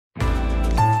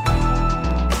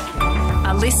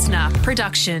listener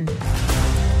production.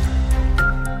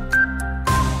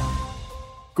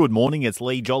 Good morning, it's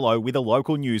Lee Jollo with a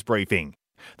local news briefing.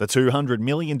 The $200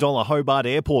 million Hobart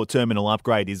Airport terminal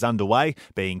upgrade is underway,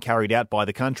 being carried out by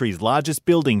the country's largest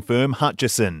building firm,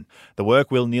 Hutchison. The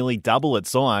work will nearly double its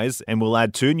size and will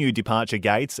add 2 new departure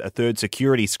gates, a 3rd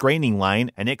security screening lane,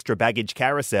 an extra baggage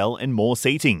carousel and more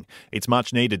seating. It's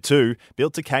much needed too.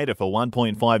 Built to cater for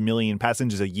 1.5 million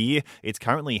passengers a year, it's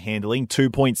currently handling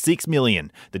 2.6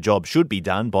 million. The job should be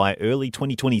done by early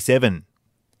 2027.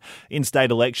 In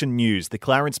state election news, the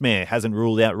Clarence Mayor hasn't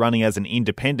ruled out running as an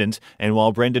independent, and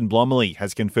while Brendan Blomley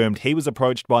has confirmed he was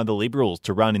approached by the Liberals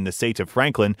to run in the seat of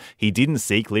Franklin, he didn't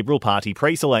seek Liberal Party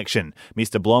pre-selection.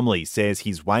 Mr Blomley says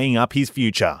he's weighing up his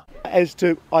future. As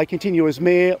to I continue as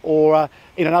Mayor or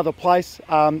in another place,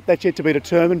 that's yet to be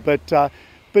determined, but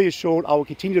be assured I will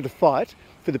continue to fight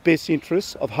for the best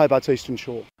interests of Hobart's Eastern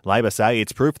Shore. Labor say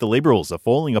it's proof the Liberals are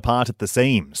falling apart at the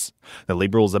seams. The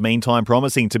Liberals are meantime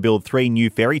promising to build 3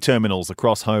 new ferry terminals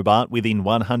across Hobart within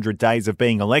 100 days of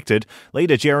being elected.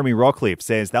 Leader Jeremy Rockcliffe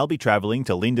says they'll be travelling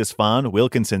to Lindisfarne,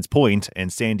 Wilkinson's Point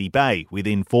and Sandy Bay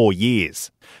within 4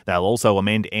 years. They'll also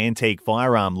amend antique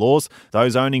firearm laws.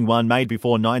 Those owning one made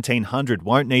before 1900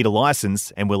 won't need a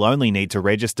licence and will only need to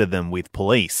register them with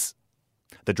police.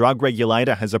 The drug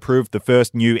regulator has approved the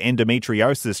first new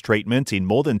endometriosis treatment in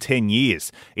more than 10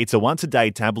 years. It's a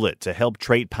once-a-day tablet to help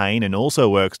treat pain and also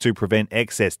works to prevent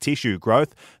excess tissue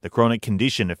growth. The chronic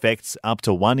condition affects up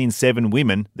to 1 in 7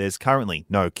 women. There's currently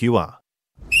no cure.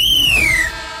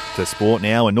 To sport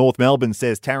now, and North Melbourne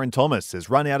says Taron Thomas has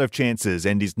run out of chances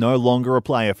and is no longer a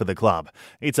player for the club.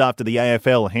 It's after the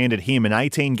AFL handed him an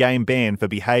 18-game ban for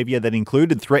behaviour that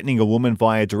included threatening a woman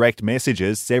via direct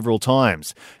messages several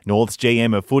times. North's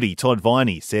GM of footy, Todd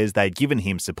Viney, says they'd given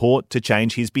him support to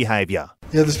change his behaviour.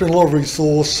 Yeah, there's been a lot of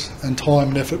resource and time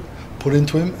and effort put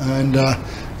into him,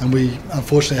 and we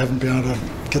unfortunately haven't been able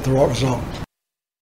to get the right result.